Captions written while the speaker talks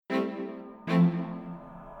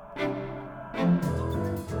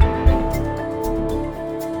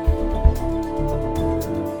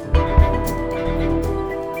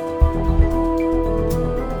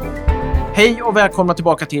Hej och välkomna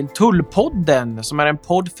tillbaka till Tullpodden som är en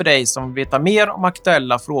podd för dig som vill veta mer om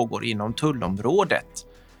aktuella frågor inom tullområdet.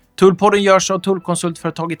 Tullpodden görs av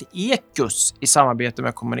tullkonsultföretaget Ecus i samarbete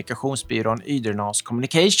med kommunikationsbyrån Ydrenas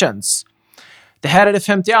Communications. Det här är det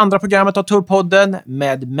 52:a programmet av Tullpodden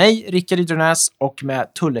med mig, Rickard Ydrenäs, och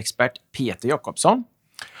med tullexpert Peter Jakobsson.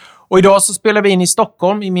 Och idag så spelar vi in i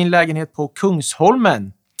Stockholm i min lägenhet på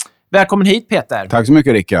Kungsholmen. Välkommen hit, Peter. Tack så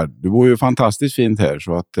mycket, Rickard. Du bor ju fantastiskt fint här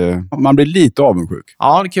så att man blir lite avundsjuk.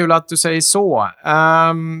 Ja, det är kul att du säger så.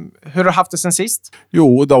 Hur har du haft det sen sist?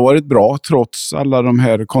 Jo, det har varit bra trots alla de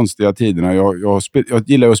här konstiga tiderna. Jag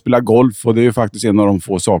gillar att spela golf och det är ju faktiskt en av de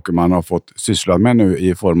få saker man har fått syssla med nu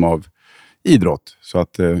i form av idrott. Så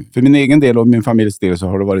att för min egen del och min familjs del så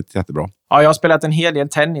har det varit jättebra. Ja, jag har spelat en hel del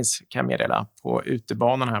tennis kan jag meddela på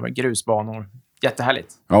utebanan här med grusbanor.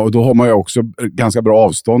 Jättehärligt. Ja, och då har man ju också ganska bra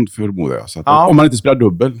avstånd förmodar jag. Så att om man inte spelar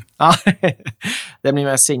dubbel. Ja, det blir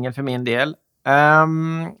med singel för min del.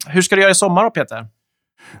 Hur ska du göra i sommar då, Peter?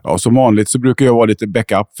 Ja, som vanligt så brukar jag vara lite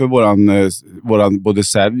backup för våran både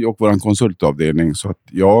sälj och våran konsultavdelning. Så att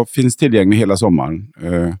jag finns tillgänglig hela sommaren.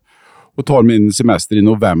 Och tar min semester i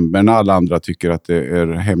november när alla andra tycker att det är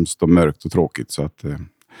hemskt och mörkt och tråkigt.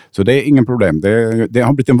 Så det är ingen problem. Det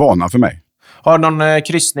har blivit en vana för mig. Har du någon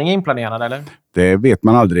kryssning inplanerad eller? Det vet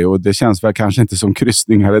man aldrig och det känns väl kanske inte som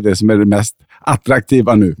kryssning eller det som är det mest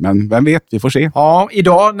attraktiva nu. Men vem vet, vi får se. Ja,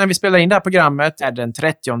 idag när vi spelar in det här programmet är det den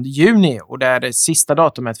 30 juni och det är det sista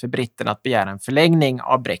datumet för britterna att begära en förlängning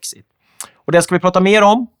av Brexit. Och det ska vi prata mer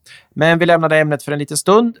om, men vi lämnar det ämnet för en liten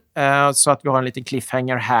stund så att vi har en liten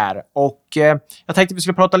cliffhanger här. Och jag tänkte att vi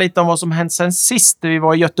skulle prata lite om vad som hänt sen sist vi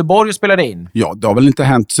var i Göteborg och spelade in. Ja, det har väl inte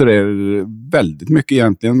hänt så det är väldigt mycket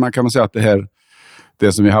egentligen. Man kan väl säga att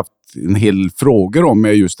det som vi har haft en hel frågor om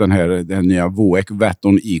är just den nya VOEC, VAT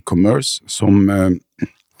on e-commerce, som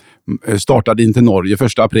startade in till Norge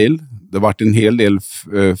 1 april. Det har varit en hel del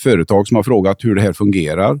företag som har frågat hur det här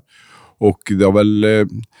fungerar. Och det har väl,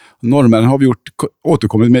 norrmännen har vi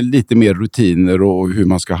återkommit med lite mer rutiner och hur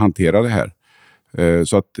man ska hantera det här.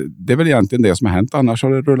 Så att det är väl egentligen det som har hänt. Annars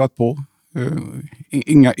har det rullat på.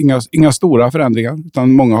 Inga stora förändringar.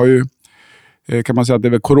 Utan många har ju, kan man säga att det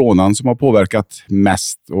är väl coronan som har påverkat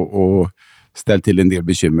mest och ställt till en del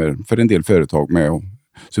bekymmer för en del företag med.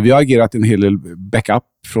 Så vi har agerat en hel del backup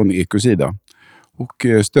från Ecos sida. Och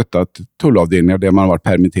stöttat tullavdelningar där man har varit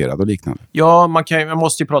permitterad och liknande. Ja, man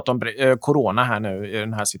måste ju prata om corona här nu i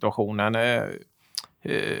den här situationen.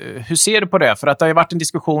 Hur ser du på det? För att det har ju varit en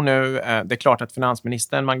diskussion nu. Det är klart att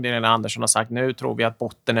finansministern Magdalena Andersson har sagt nu tror vi att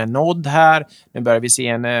botten är nådd här. Nu börjar vi se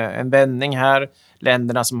en vändning här.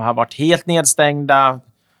 Länderna som har varit helt nedstängda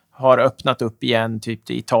har öppnat upp igen, typ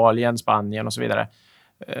till Italien, Spanien och så vidare.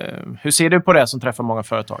 Hur ser du på det som träffar många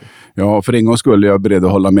företag? Ja, för en gång skulle jag beredd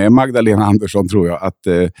att hålla med Magdalena Andersson tror jag. Att,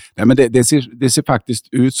 nej, men det ser faktiskt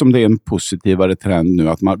ut som det är en positivare trend nu.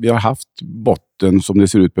 Att vi har haft botten som det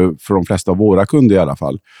ser ut för de flesta av våra kunder i alla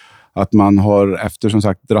fall. Att man har efter som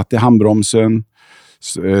sagt dratt i handbromsen,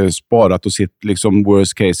 sparat och sett liksom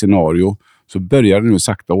worst case scenario. Så börjar det nu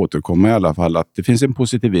sakta återkomma i alla fall att det finns en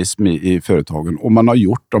positivism i företagen. Och man har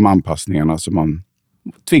gjort de anpassningarna som man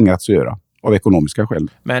tvingats att göra. Av ekonomiska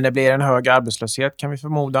skäl. Men det blir en hög arbetslöshet kan vi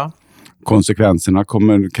förmoda. Konsekvenserna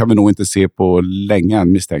kan vi nog inte se på länge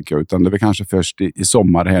än misstänker jag. Utan det är väl kanske först i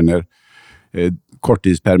sommar här när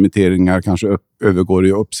korttidspermitteringar kanske övergår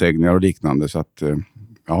i uppsägningar och liknande. Så att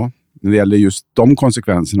ja, när det gäller just de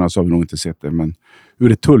konsekvenserna så har vi nog inte sett det. Men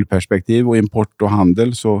ur ett tullperspektiv och import och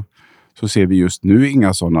handel så ser vi just nu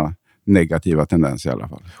inga sådana negativa tendenser i alla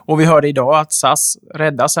fall. Och vi hörde idag att SAS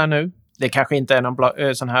räddas här nu. Det kanske inte är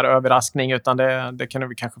någon sån här överraskning utan det kan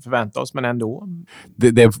vi kanske förvänta oss, men ändå.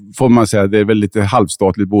 Det får man säga, det är väl lite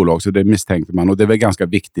halvstatligt bolag så det misstänkte man och det är väl ganska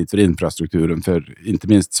viktigt för infrastrukturen för inte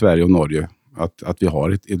minst Sverige och Norge att vi har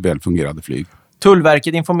ett väl fungerande flyg.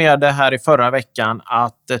 Tullverket informerade här i förra veckan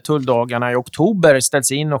att tulldagarna i oktober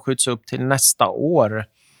ställs in och skjuts upp till nästa år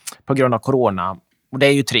på grund av corona. Och det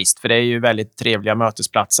är ju trist för det är ju väldigt trevliga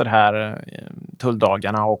mötesplatser här,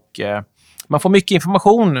 tulldagarna och man får mycket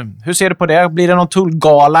information. Hur ser du på det? Blir det någon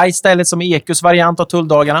tullgala istället som Ecos variant av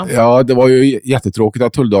tulldagarna? Ja, det var ju jättetråkigt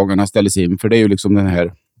att tulldagarna ställdes in. För det är ju liksom den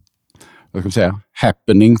här, vad ska man säga,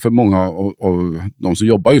 happening för många av de som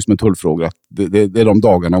jobbar just med tullfrågor. Att det är de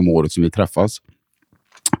dagarna om året som vi träffas.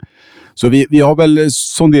 Så vi har väl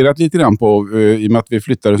sonderat lite grann på, i och med att vi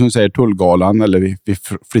flyttade som säger tullgalan, eller vi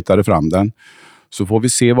flyttade fram den. Så får vi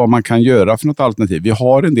se vad man kan göra för något alternativ. Vi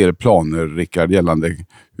har en del planer, Rickard, gällande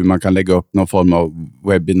hur man kan lägga upp någon form av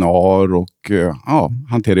webbinar och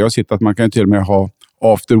hantera. Jag har sett att man kan till och med ha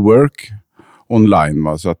after work online.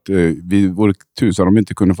 Va? Så att vi vore tusan om vi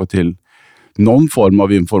inte kunde få till någon form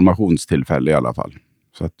av informationstillfälle i alla fall.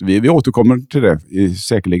 Så att vi återkommer till det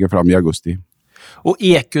säkerligen fram i augusti. Och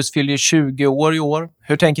Ecus fyller 20 år i år.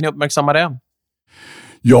 Hur tänker ni uppmärksamma det?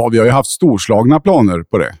 Ja, vi har ju haft storslagna planer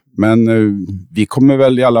på det. Men vi kommer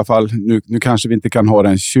väl i alla fall, nu kanske vi inte kan ha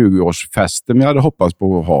den 20-årsfesten vi hade hoppats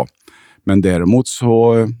på att ha. Men däremot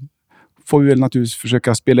så får vi väl naturligtvis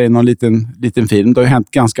försöka spela in någon liten film. Det har ju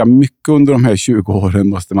hänt ganska mycket under de här 20 åren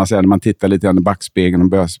måste man säga. När man tittar lite grann i backspegeln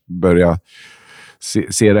och börjar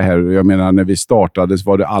se det här. Jag menar, när vi startade så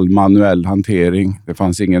var det all manuell hantering. Det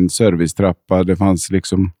fanns ingen servicetrappa. Det fanns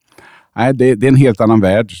liksom... Nej, det är en helt annan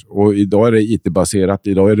värld. Och idag är det IT-baserat.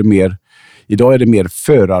 Idag är det mer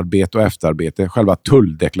förarbete och efterarbete. Själva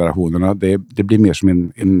tulldeklarationerna, det blir mer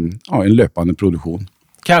som en löpande produktion.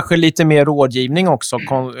 Kanske lite mer rådgivning också,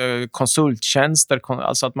 konsulttjänster,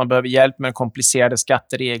 alltså att man behöver hjälp med komplicerade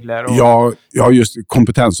skatteregler. Och... Ja, just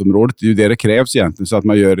kompetensområdet, det är ju det krävs egentligen. Så att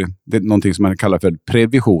man gör någonting som man kallar för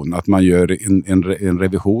prevision. Att man gör en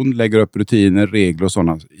revision, lägger upp rutiner, regler och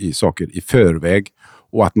sådana saker i förväg.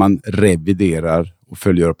 Och att man reviderar och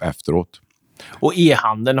följer upp efteråt. Och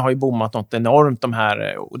e-handeln har ju bommat något enormt de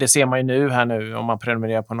här, och det ser man ju nu om man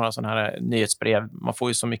prenumererar på några sådana här nyhetsbrev. Man får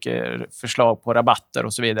ju så mycket förslag på rabatter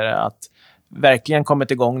och så vidare att verkligen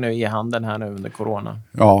kommit igång nu e-handeln här nu under corona.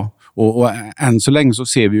 Ja, och än så länge så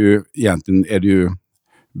ser vi ju egentligen är det ju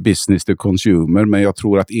business to consumer, men jag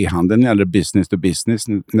tror att e-handeln eller business to business,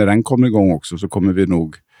 när den kommer igång också så kommer vi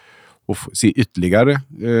nog att se ytterligare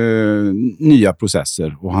nya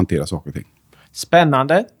processer och hantera saker och ting.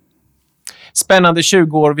 Spännande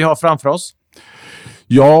 20 år vi har framför oss.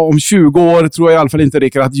 Ja, om 20 år tror jag i alla fall inte,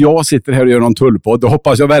 Rickard, att jag sitter här och gör någon tullpodd. Det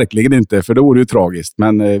hoppas jag verkligen inte, för det vore ju tragiskt.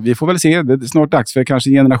 Men vi får väl se. Det är snart dags för kanske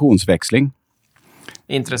generationsväxling.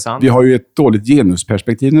 Intressant. Vi har ju ett dåligt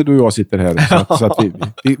genusperspektiv när du och jag sitter här. så att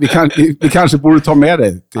vi kanske borde ta med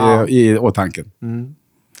det i åtanken. Mm.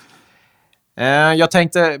 Jag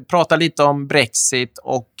tänkte prata lite om Brexit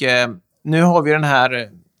och nu har vi den här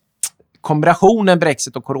kombinationen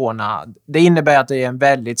Brexit och corona. Det innebär att det är en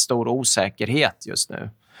väldigt stor osäkerhet just nu.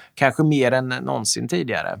 Kanske mer än någonsin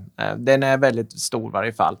tidigare. Den är väldigt stor i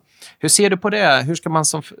varje fall. Hur ser du på det? Hur ska man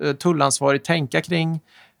som tullansvarig tänka kring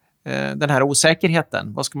den här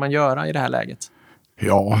osäkerheten? Vad ska man göra i det här läget?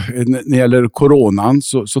 Ja, när det gäller coronan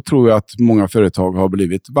så tror jag att många företag har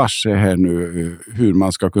blivit varse här nu hur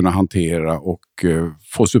man ska kunna hantera och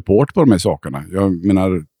få support på de här sakerna. Jag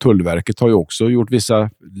menar, Tullverket har ju också gjort vissa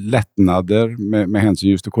lättnader med hänsyn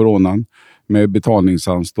just till coronan med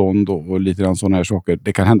betalningsanstånd och lite grann sådana här saker.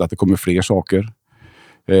 Det kan hända att det kommer fler saker.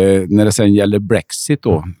 När det sen gäller Brexit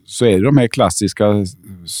då, så är det de här klassiska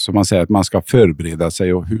som man säger att man ska förbereda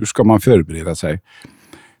sig, och hur ska man förbereda sig?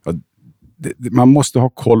 Man måste ha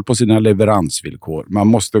koll på sina leveransvillkor. Man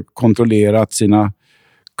måste kontrollera att sina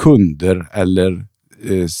kunder eller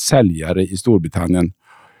säljare i Storbritannien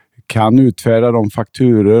kan utfärda de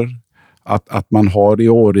fakturer, att man har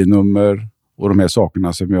IORI-nummer och de här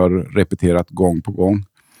sakerna som vi har repeterat gång på gång.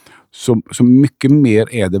 Så mycket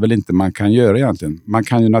mer är det väl inte man kan göra egentligen. Man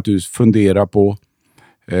kan ju naturligtvis fundera på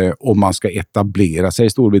om man ska etablera sig i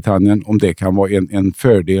Storbritannien, om det kan vara en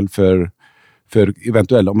fördel för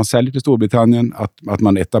eventuellt om man säljer till Storbritannien, att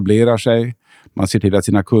man etablerar sig, man ser till att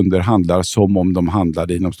sina kunder handlar som om de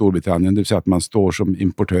handlade inom Storbritannien, det vill säga att man står som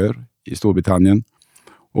importör i Storbritannien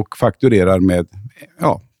och fakturerar med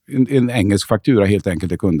en engelsk faktura helt enkelt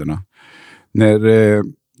till kunderna.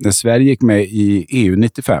 När Sverige gick med i EU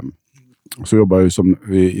 95 så jobbade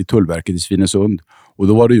jag i Tullverket i Svinesund, och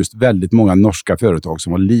då var det just väldigt många norska företag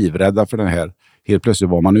som var livrädda för den här. Helt plötsligt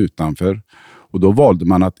var man utanför. Och då valde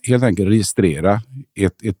man att helt enkelt registrera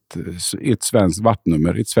ett svenskt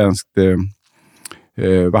vattnummer, ett svenskt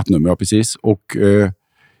vattnummer, ja, precis. Och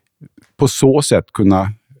på så sätt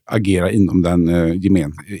kunna agera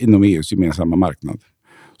inom EUs gemensamma marknad.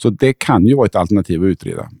 Så det kan ju vara ett alternativ att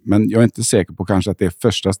utreda. Men jag är inte säker på kanske att det är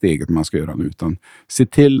första steget man ska göra nu, utan se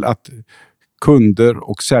till att kunder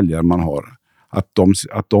och säljare man har,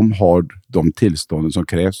 att de har de tillstånden som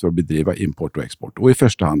krävs för att bedriva import och export. Och i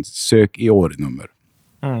första hand, sök IORI-nummer.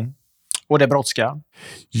 Mm. Och det brådskar?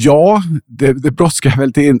 Ja, det brådskar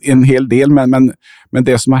väl till en hel del. Men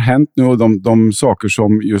det som har hänt nu och de saker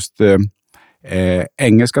som just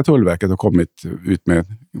engelska Tullverket har kommit ut med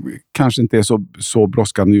kanske inte är så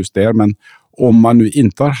brådskande just där. Men om man nu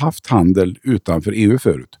inte har haft handel utanför EU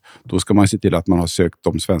förut, då ska man se till att man har sökt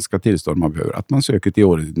de svenska tillstånd man behöver. Att man söker ett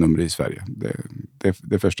IORI-nummer i Sverige.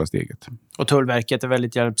 Det är första steget. Och Tullverket är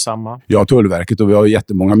väldigt hjälpsamma? Ja, Tullverket, och vi har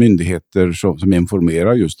jättemånga myndigheter som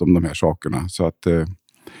informerar just om de här sakerna. Så att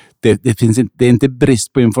det är inte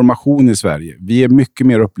brist på information i Sverige. Vi är mycket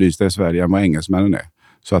mer upplysta i Sverige än vad engelsmännen är.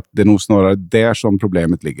 Så att det är nog snarare där som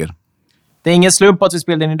problemet ligger. Det är ingen slump att vi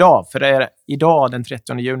spelar in idag, för det är idag den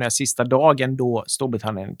 30 juni är sista dagen då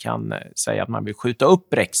Storbritannien kan säga att man vill skjuta upp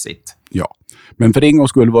Brexit. Ja, men för en gång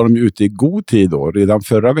skulle var de ute i god tid då. Redan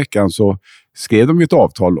förra veckan så skrev de ett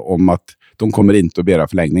avtal om att de kommer inte att begära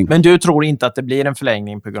förlängning. Men du tror inte att det blir en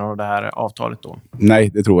förlängning på grund av det här avtalet då? Nej,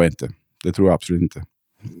 det tror jag inte. Det tror jag absolut inte.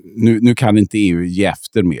 Nu kan inte EU ge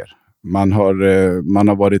efter mer. Man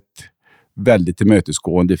har varit väldigt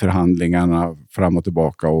tillmötesgående i förhandlingarna fram och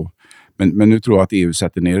tillbaka. Men nu tror jag att EU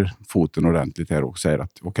sätter ner foten ordentligt här och säger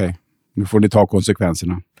att okej, nu får ni ta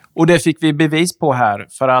konsekvenserna. Och det fick vi bevis på här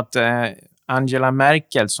för att Angela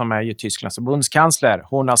Merkel, som är ju Tysklands förbundskansler,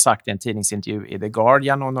 hon har sagt i en tidningsintervju i The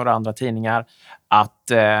Guardian och några andra tidningar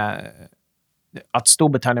att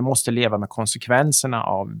Storbritannien måste leva med konsekvenserna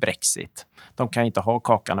av Brexit. De kan inte ha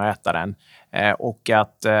kakan och äta den. Och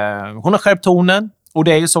att hon har skärpt tonen. Och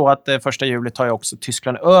det är ju så att 1 juli tar ju också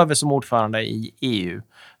Tyskland över som ordförande i EU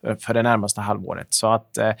för det närmaste halvåret. Så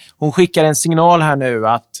att hon skickar en signal här nu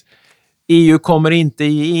att EU kommer inte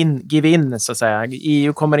give in, så att säga.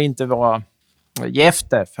 EU kommer inte ge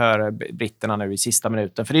efter för britterna nu i sista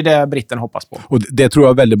minuten. För det är det britten hoppas på. Och det tror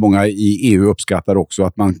jag väldigt många i EU uppskattar också.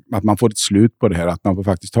 Att man får ett slut på det här. Att man får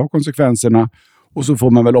faktiskt ta konsekvenserna. Och så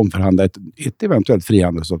får man väl omförhandla ett eventuellt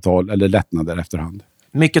frihandelsavtal eller lättnader efterhand.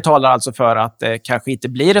 Mycket talar alltså för att det kanske inte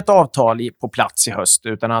blir ett avtal på plats i höst,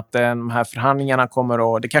 utan att de här förhandlingarna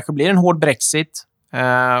det kanske blir en hård Brexit,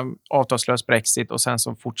 avtalslös Brexit, och sen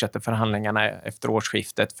så fortsätter förhandlingarna efter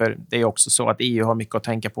årsskiftet. För det är också så att EU har mycket att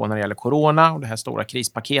tänka på när det gäller corona och det här stora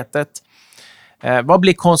krispaketet. Vad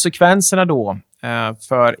blir konsekvenserna då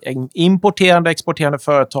för importerande och exporterande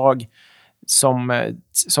företag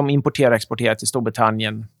som importerar och exporterar till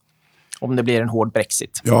Storbritannien om det blir en hård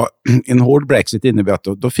Brexit? Ja, en hård Brexit innebär att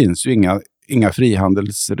då finns ju inga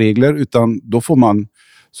frihandelsregler, utan då får man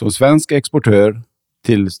som svensk exportör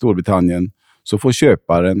till Storbritannien, så får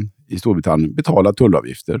köparen i Storbritannien betala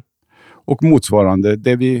tullavgifter. Och motsvarande,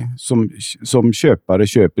 det vi som köpare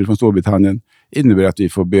köper från Storbritannien innebär att vi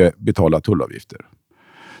får betala tullavgifter.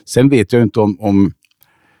 Sen vet jag inte om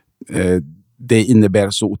det innebär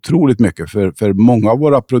så otroligt mycket för många av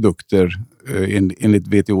våra produkter enligt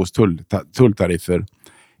WTO:s tulltariffer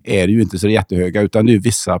är ju inte så jättehöga, utan det är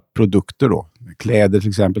vissa produkter då. Kläder till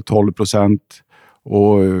exempel 12%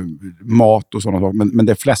 och mat och sådana saker. Men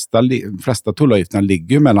de flesta tullavgifterna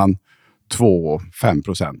ligger mellan 2 och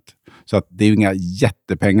 5%. Så att det är ju inga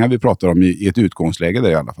jättepengar vi pratar om i ett utgångsläge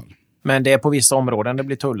där i alla fall. Men det är på vissa områden det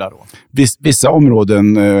blir tullar då? Vissa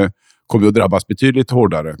områden kommer att drabbas betydligt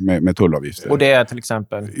hårdare med tullavgifter. Och det är till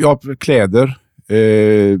exempel? Ja, kläder,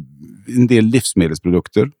 en del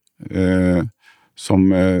livsmedelsprodukter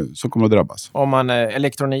som kommer att drabbas. Om man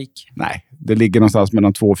elektronik? Nej, det ligger någonstans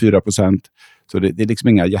mellan 2 och 4%. Så det är liksom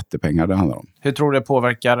inga jättepengar det handlar om. Hur tror du det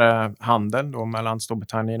påverkar handeln då mellan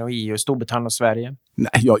Storbritannien och EU, Storbritannien och Sverige?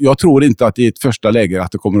 Nej, jag tror inte att i ett första läge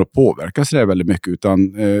att det kommer att påverka så väldigt mycket,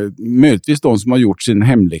 utan möjligtvis de som har gjort sin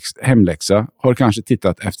hemläxa har kanske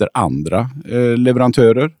tittat efter andra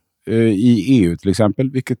leverantörer i EU till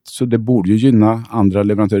exempel, så det borde ju gynna andra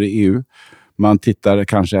leverantörer i EU. Man tittar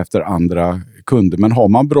kanske efter andra kunder, men har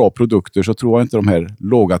man bra produkter så tror jag inte de här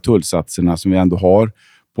låga tullsatserna som vi ändå har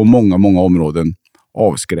på många, många områden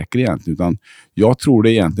avskräcker egentligen, utan jag tror det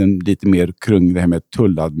är egentligen lite mer kring det här med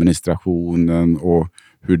tulladministrationen och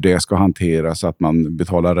hur det ska hanteras, att man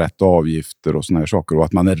betalar rätt avgifter och såna här saker, och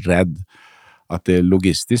att man är rädd att det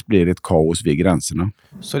logistiskt blir ett kaos vid gränserna.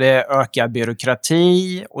 Så det är ökad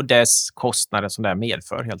byråkrati och dess kostnader som det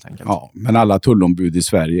medför helt enkelt? Ja, men alla tullombud i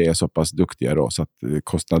Sverige är så pass duktiga då, så att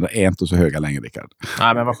kostnaderna är inte så höga längre, Rickard.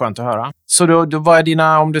 Nej, men vad skönt att höra. Så då vad är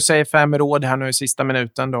dina, om du säger 5 råd här nu i sista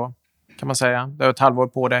minuten då, kan man säga? Du har ett halvår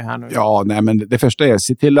på dig här nu. Ja, nej, men det första är,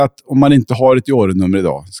 se till att om man inte har ett diarienummer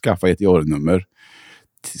idag, skaffa ett diarienummer.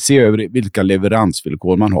 Se över vilka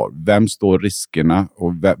leveransvillkor man har. Vem står riskerna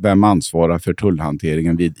och vem ansvarar för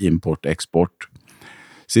tullhanteringen vid import och export.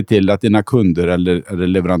 Se till att dina kunder eller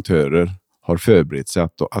leverantörer har förberett sig,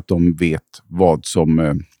 att de vet vad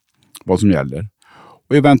som gäller.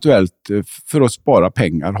 Och eventuellt för att spara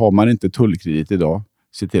pengar, har man inte tullkredit idag,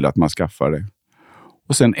 se till att man skaffar det.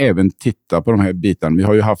 Och sen även titta på de här bitarna. Vi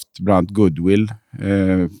har ju haft bland annat Goodwill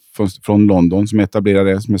från London som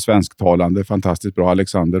etablerade det, som är svensktalande. Fantastiskt bra,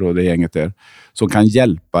 Alexander och det gänget där. Som kan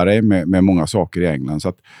hjälpa dig med många saker i England. Så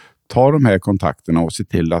att ta de här kontakterna och se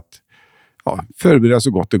till att förbereda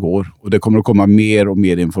så gott det går. Och det kommer att komma mer och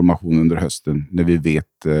mer information under hösten när vi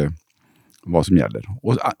vet vad som gäller.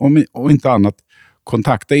 Och om inte annat,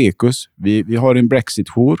 kontakta Ecus. Vi har en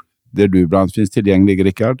Brexit-jour där du bland annat finns tillgänglig,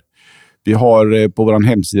 Rickard. Vi har på vår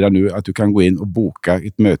hemsida nu att du kan gå in och boka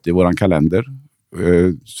ett möte i vår kalender.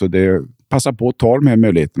 Så passa på att ta de här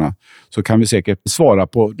möjligheterna, så kan vi säkert svara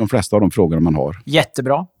på de flesta av de frågorna man har.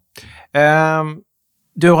 Jättebra.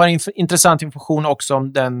 Du har intressant information också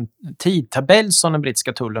om den tidtabell som den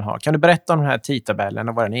brittiska tullen har. Kan du berätta om den här tidtabellen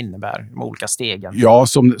och vad den innebär, de olika stegen? Ja,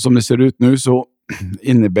 som det ser ut nu så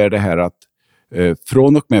innebär det här att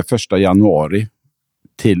från och med 1 januari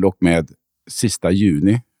till och med sista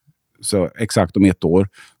juni, så exakt om 1 år,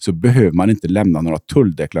 så behöver man inte lämna några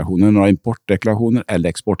tulldeklarationer, några importdeklarationer eller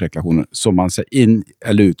exportdeklarationer som man ser in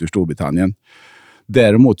eller ut ur Storbritannien.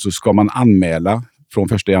 Däremot så ska man anmäla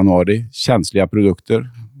från 1 januari känsliga produkter.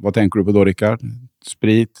 Vad tänker du på då, Rickard?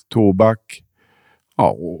 Sprit, tobak,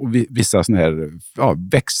 och vissa såna här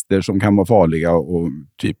växter som kan vara farliga och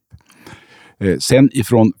typ. Sen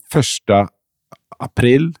ifrån 1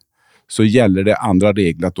 april så gäller det andra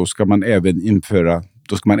regler, att då ska man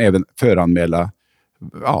även föranmäla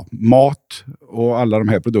mat och alla de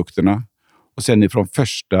här produkterna. Och sen ifrån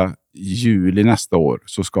 1 juli nästa år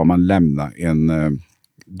så ska man lämna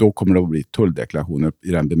då kommer det att bli tulldeklarationer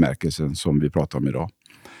i den bemärkelsen som vi pratar om idag.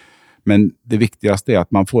 Men det viktigaste är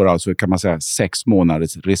att man får alltså, kan man säga, 6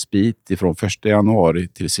 månaders respit ifrån 1 januari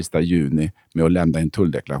till sista juni med att lämna en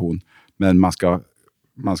tulldeklaration. Men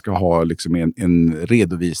man ska ha liksom en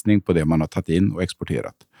redovisning på det man har tagit in och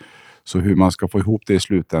exporterat. Så hur man ska få ihop det i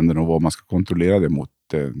slutändan och vad man ska kontrollera det mot,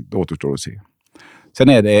 det återstår att se. Sen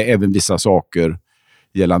är det även vissa saker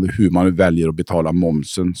gällande hur man väljer att betala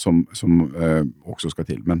momsen som också ska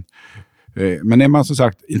till. Men är man som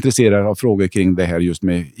sagt intresserad av frågor kring det här just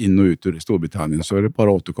med in- och ut ur Storbritannien, så är det bara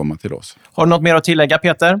att återkomma till oss. Har du något mer att tillägga,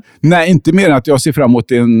 Peter? Nej, inte mer än att jag ser fram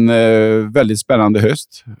emot en väldigt spännande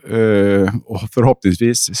höst. Och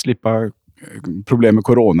förhoppningsvis slippa problem med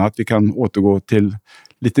corona, att vi kan återgå till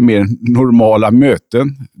lite mer normala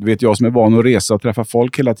möten. Du vet, jag som är van att resa och träffa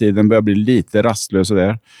folk hela tiden börjar bli lite rastlös och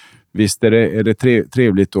där. Visst är det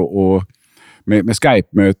trevligt och med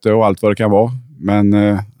Skype-möte och allt vad det kan vara. Men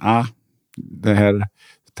det här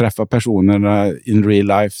träffa personerna in real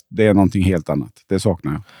life, det är någonting helt annat. Det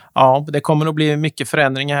saknar jag. Ja, det kommer att bli mycket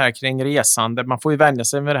förändringar här kring resande. Man får ju vänja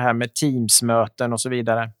sig med det här med Teams-möten och så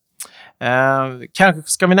vidare. Kanske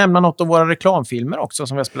ska vi nämna något om våra reklamfilmer också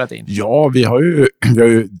som vi har spelat in? Ja, vi har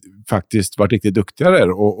ju faktiskt varit riktigt duktiga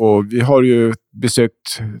där. Och vi har ju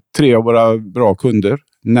besökt 3 av våra bra kunder.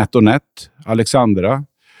 NetOnNet, Alexandra,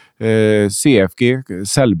 CFG,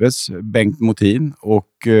 Selbes, Bengt Motin och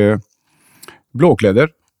Blåkläder,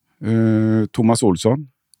 Thomas Olsson.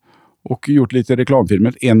 Och gjort lite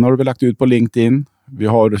reklamfilmer. En har vi lagt ut på LinkedIn. Vi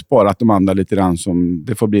har sparat de andra lite grann som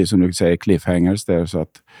det får bli, som du säger, cliffhangers där, så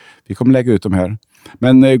att vi kommer lägga ut dem här.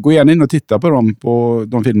 Men gå gärna in och titta på dem, på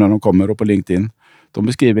de filmerna de kommer, och på LinkedIn. De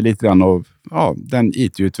beskriver lite grann av den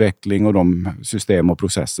IT-utveckling och de system och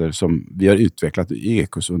processer som vi har utvecklat i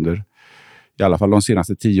Ecus under i alla fall de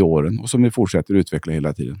senaste 10 åren och som vi fortsätter utveckla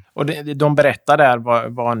hela tiden. Och de berättar där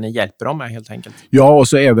vad ni hjälper dem med helt enkelt? Ja, och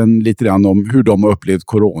så även lite grann om hur de har upplevt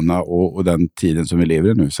corona och den tiden som vi lever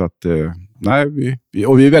i nu. Så att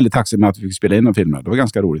vi är väldigt tacksamma att vi fick spela in de filmerna. Det var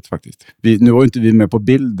ganska roligt faktiskt. Nu var inte vi med på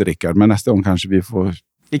bild, Rickard, men nästa gång kanske vi får...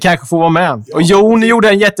 Vi kanske får vara med. Och Jon gjorde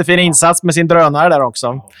en jättefin insats med sin drönare där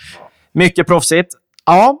också. Mycket proffsigt.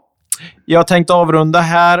 Ja, jag tänkte avrunda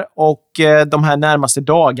här, och de här närmaste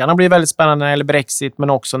dagarna blir väldigt spännande när det gäller Brexit, men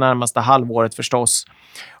också närmaste halvåret förstås.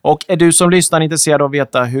 Och är du som lyssnar intresserad av att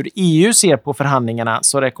veta hur EU ser på förhandlingarna,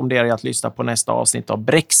 så rekommenderar jag att lyssna på nästa avsnitt av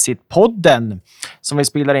Brexit-podden som vi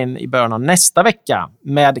spelar in i början av nästa vecka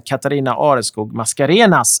med Katarina Areskog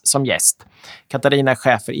Mascarenas som gäst. Katarina är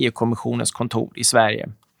chef för EU-kommissionens kontor i Sverige.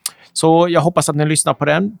 Så jag hoppas att ni lyssnar på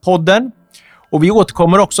den podden. Och vi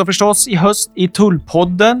återkommer också förstås i höst i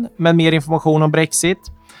Tullpodden med mer information om Brexit.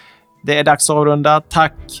 Det är dags att avrunda.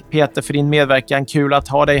 Tack Peter för din medverkan. Kul att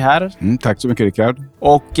ha dig här. Tack så mycket, Rickard.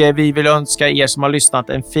 Och vi vill önska er som har lyssnat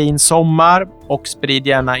en fin sommar. Och sprid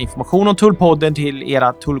gärna information om Tullpodden till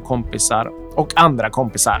era tullkompisar och andra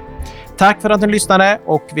kompisar. Tack för att ni lyssnade,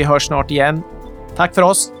 och vi hörs snart igen. Tack för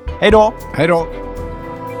oss. Hej då! Hej då!